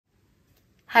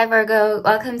Hi Virgo,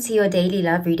 welcome to your daily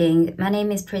love reading. My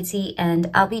name is Pretty and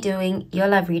I'll be doing your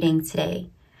love reading today.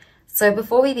 So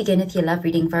before we begin with your love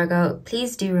reading, Virgo,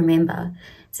 please do remember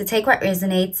to take what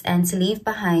resonates and to leave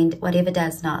behind whatever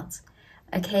does not.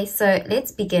 Okay, so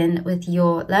let's begin with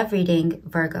your love reading,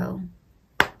 Virgo.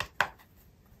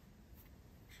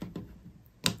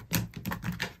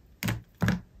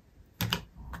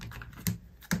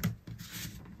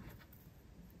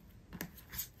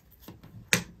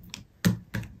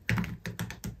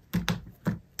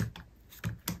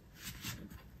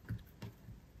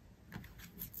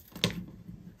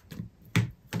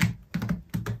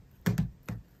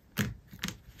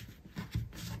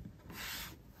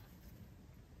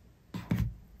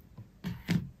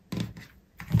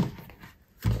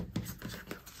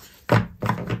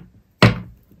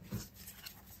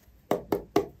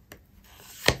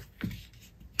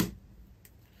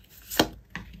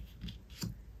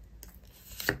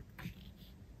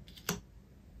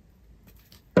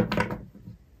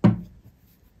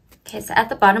 Okay, so at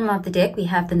the bottom of the deck, we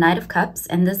have the Knight of Cups,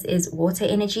 and this is water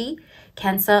energy,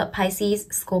 Cancer, Pisces,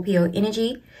 Scorpio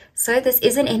energy. So this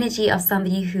is an energy of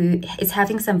somebody who is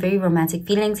having some very romantic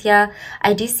feelings here.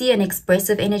 I do see an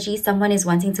expressive energy. Someone is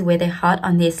wanting to wear their heart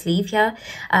on their sleeve here.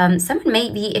 Someone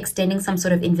may be extending some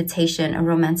sort of invitation, a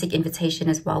romantic invitation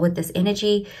as well with this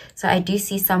energy. So I do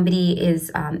see somebody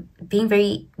is being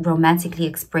very romantically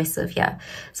expressive here.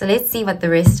 So let's see what the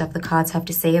rest of the cards have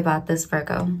to say about this,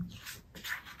 Virgo.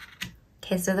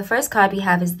 Okay, so the first card we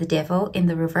have is the Devil in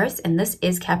the reverse, and this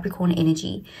is Capricorn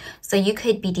energy. So you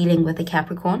could be dealing with a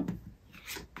Capricorn.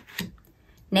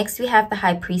 Next, we have the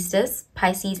High Priestess,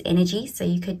 Pisces energy. So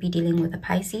you could be dealing with a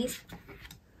Pisces.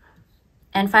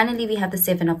 And finally, we have the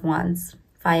Seven of Wands,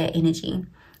 fire energy.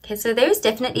 Okay, so there is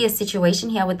definitely a situation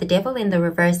here with the Devil in the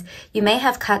reverse. You may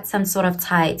have cut some sort of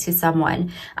tie to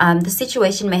someone. The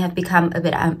situation may have become a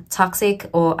bit toxic,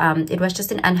 or it was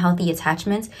just an unhealthy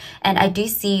attachment. And I do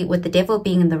see with the Devil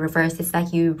being in the reverse, it's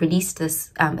like you released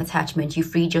this attachment. You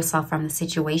freed yourself from the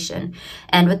situation.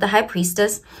 And with the High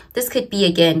Priestess, this could be,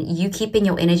 again, you keeping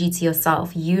your energy to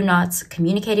yourself. You not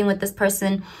communicating with this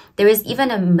person. There is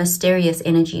even a mysterious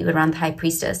energy around the High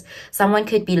Priestess. Someone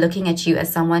could be looking at you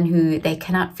as someone who they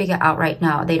cannot figure out right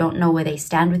now. They don't know where they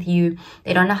stand with you.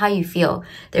 They don't know how you feel.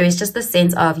 There is just the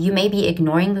sense of you may be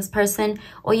ignoring this person,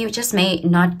 or you just may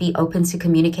not be open to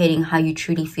communicating how you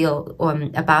truly feel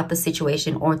about the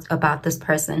situation or about this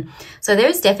person. So there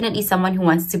is definitely someone who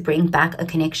wants to bring back a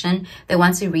connection. They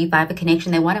want to revive a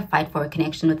connection. They want to fight for a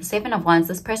connection. With the Seven of Wands,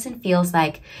 this person feels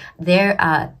like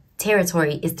their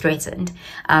territory is threatened.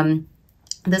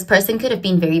 This person could have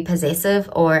been very possessive,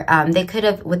 or they could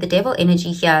have, with the Devil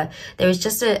energy here, there is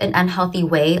just an unhealthy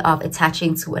way of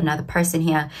attaching to another person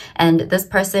here. And this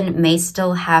person may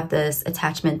still have this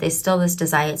attachment. There's still this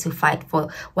desire to fight for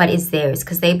what is theirs,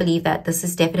 because they believe that this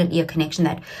is definitely a connection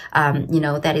that,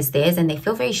 that is theirs, and they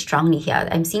feel very strongly here.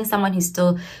 I'm seeing someone who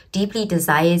still deeply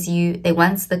desires you. They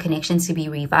want the connection to be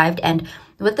revived. And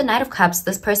with the Knight of Cups,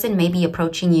 this person may be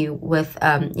approaching you with,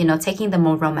 taking the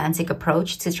more romantic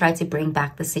approach to try to bring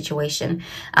back the situation.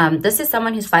 This is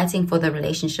someone who's fighting for the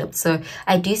relationship. So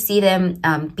I do see them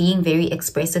being very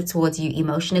expressive towards you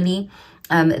emotionally.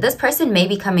 This person may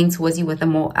be coming towards you with a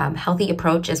more healthy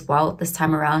approach as well this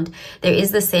time around. There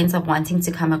is the sense of wanting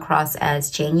to come across as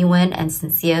genuine and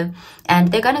sincere, and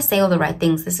they're going to say all the right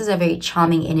things. This is a very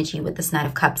charming energy with this Knight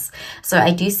of Cups. So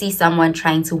I do see someone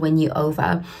trying to win you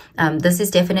over. This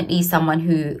is definitely someone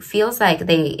who feels like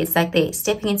it's like they're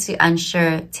stepping into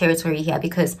unsure territory here,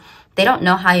 because they don't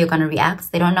know how you're going to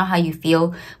react. They don't know how you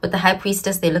feel. With the High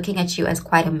Priestess, they're looking at you as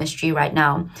quite a mystery right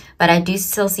now. But I do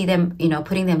still see them,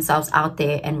 putting themselves out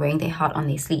there and wearing their heart on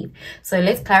their sleeve. So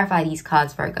let's clarify these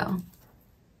cards, Virgo.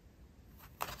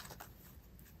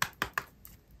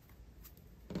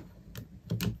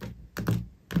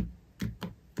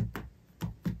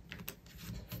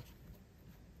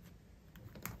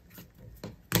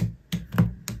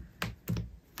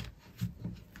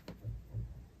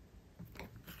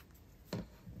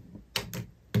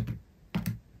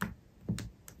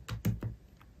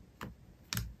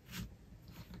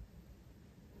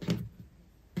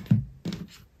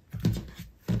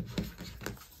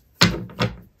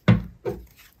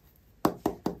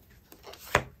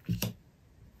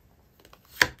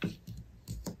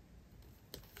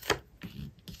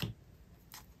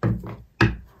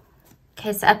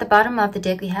 Okay, so at the bottom of the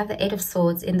deck, we have the Eight of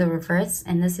Swords in the reverse,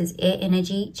 and this is air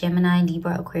energy, Gemini,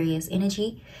 Libra, Aquarius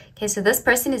energy. Okay, so this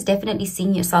person is definitely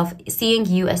seeing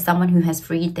you as someone who has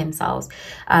freed themselves.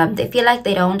 They feel like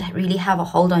they don't really have a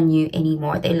hold on you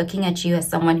anymore. They're looking at you as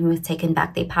someone who has taken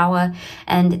back their power.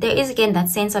 And there is, again, that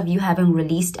sense of you having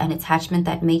released an attachment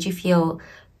that made you feel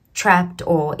trapped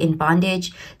or in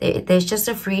bondage. There's just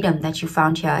a freedom that you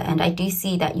found here, and I do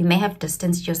see that you may have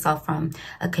distanced yourself from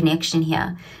a connection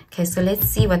here. Okay, so let's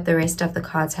see what the rest of the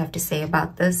cards have to say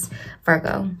about this,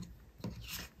 Virgo.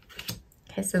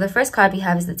 Okay, so the first card we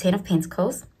have is the Ten of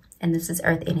Pentacles, and this is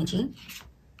earth energy.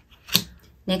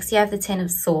 Next you have the Ten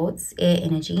of Swords, air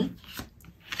energy,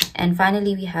 and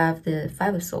finally we have the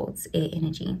Five of Swords, air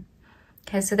energy.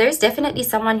 Okay, so there's definitely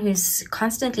someone who's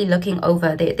constantly looking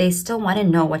over. They still want to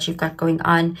know what you've got going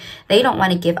on. They don't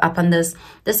want to give up on this.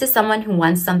 This is someone who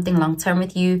wants something long-term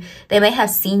with you. They may have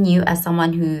seen you as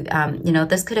someone who, you know,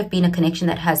 this could have been a connection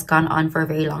that has gone on for a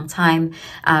very long time.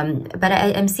 But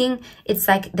I'm seeing it's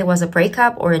like there was a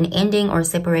breakup or an ending or a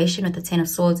separation with the Ten of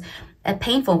Swords. A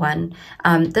painful one.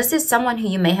 This is someone who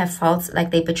you may have felt like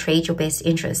they betrayed your best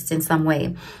interests in some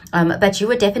way. But you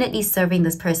were definitely serving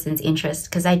this person's interest,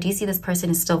 because I do see this person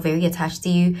is still very attached to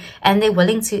you, and they're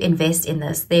willing to invest in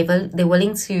this. They're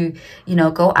willing to, you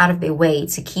know, go out of their way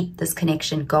to keep this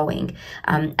connection going.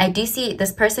 I do see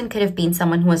this person could have been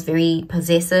someone who was very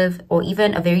possessive or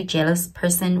even a very jealous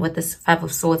person with this Five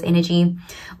of Swords energy.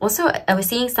 Also, I was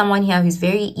seeing someone here who's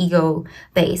very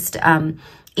ego-based.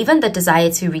 Even the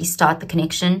desire to restart the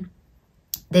connection,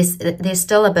 there's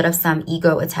still a bit of some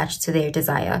ego attached to their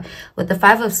desire. With the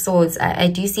Five of Swords, I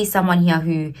do see someone here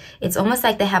who, it's almost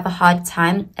like they have a hard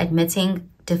time admitting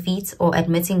defeat or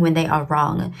admitting when they are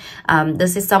wrong.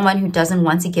 This is someone who doesn't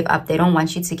want to give up. They don't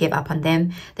want you to give up on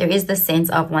them. There is the sense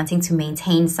of wanting to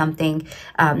maintain something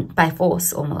by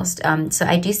force almost. So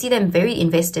I do see them very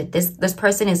invested. This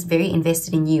person is very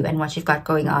invested in you and what you've got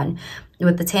going on.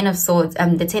 With the Ten of Swords,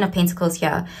 the Ten of Pentacles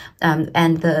here,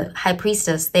 and the High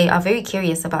Priestess, they are very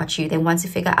curious about you. They want to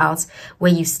figure out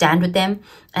where you stand with them.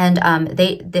 And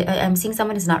I'm seeing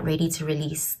someone is not ready to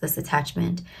release this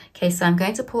attachment. Okay, so I'm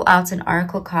going to pull out an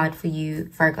oracle card for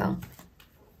you, Virgo.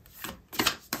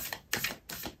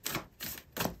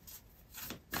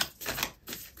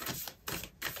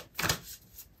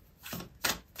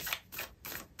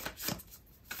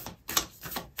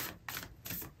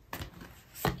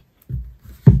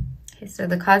 So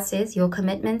the card says your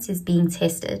commitment is being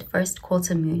tested, first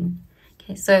quarter moon.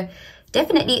 Okay, so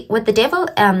definitely with the Devil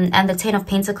and the Ten of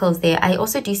Pentacles there, I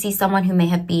also do see someone who may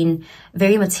have been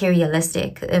very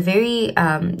materialistic, a very,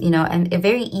 you know, and a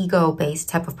very ego-based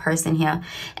type of person here.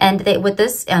 And with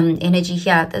this energy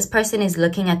here, this person is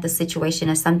looking at the situation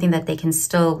as something that they can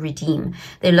still redeem.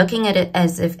 They're looking at it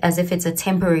as if it's a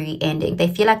temporary ending. They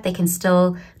feel like they can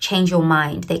still change your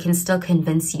mind. They can still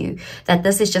convince you that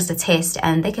this is just a test,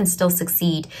 and they can still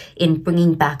succeed in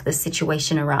bringing back the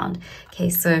situation around. Okay,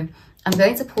 so I'm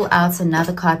going to pull out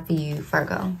another card for you,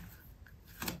 Virgo.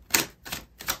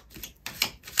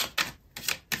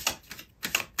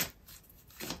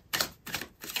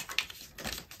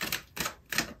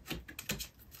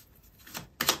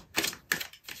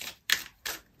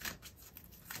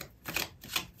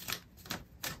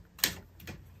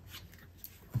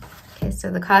 Okay, so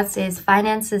the card says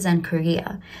finances and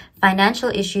career. Financial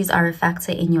issues are a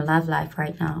factor in your love life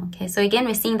right now. Okay, so again,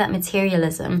 we're seeing that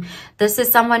materialism. This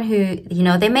is someone who, you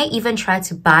know, they may even try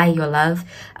to buy your love.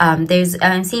 I'm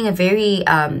seeing a very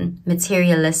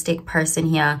materialistic person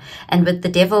here. And with the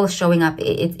Devil showing up,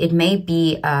 it may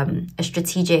be a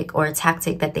strategic or a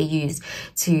tactic that they use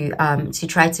to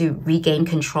try to regain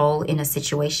control in a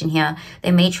situation here. They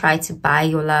may try to buy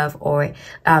your love or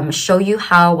show you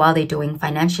how well they're doing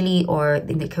financially or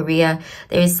in the career.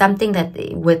 There is something that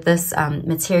with this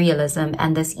materialism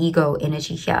and this ego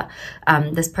energy here,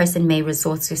 this person may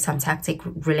resort to some tactic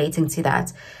relating to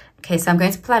that. Okay, so I'm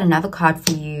going to pull out another card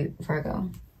for you, Virgo.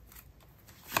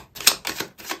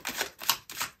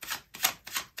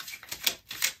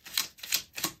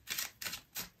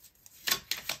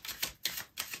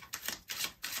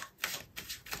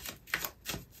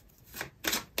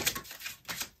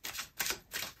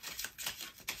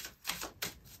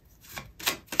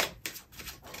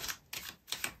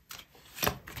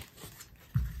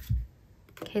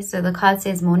 Okay, so the card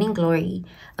says morning glory,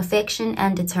 affection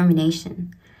and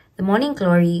determination. The morning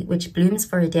glory, which blooms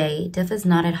for a day, differs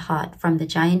not at heart from the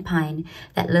giant pine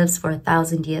that lives for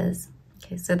 1,000 years.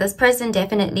 Okay, so this person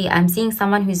definitely, I'm seeing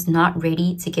someone who's not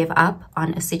ready to give up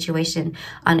on a situation,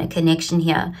 on a connection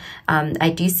here.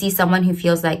 I do see someone who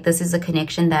feels like this is a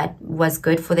connection that was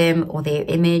good for them or their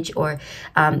image, or,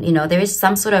 you know, there is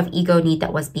some sort of ego need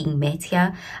that was being met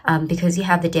here. Because you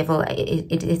have the devil,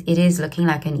 it is looking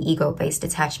like an ego-based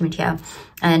attachment here.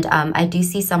 And I do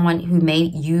see someone who may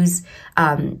use,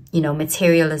 you know,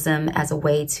 materialism as a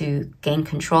way to gain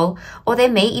control, or there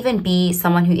may even be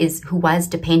someone who was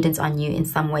dependent on you in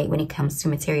some way when it comes to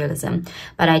materialism.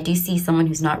 But I do see someone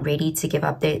who's not ready to give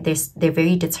up. They're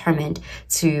very determined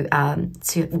to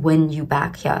win you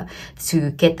back here,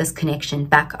 to get this connection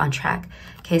back on track.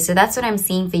 Okay, so that's what I'm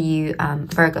seeing for you,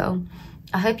 Virgo.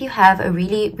 I hope you have a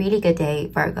really, really good day,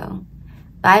 Virgo.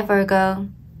 Bye, Virgo.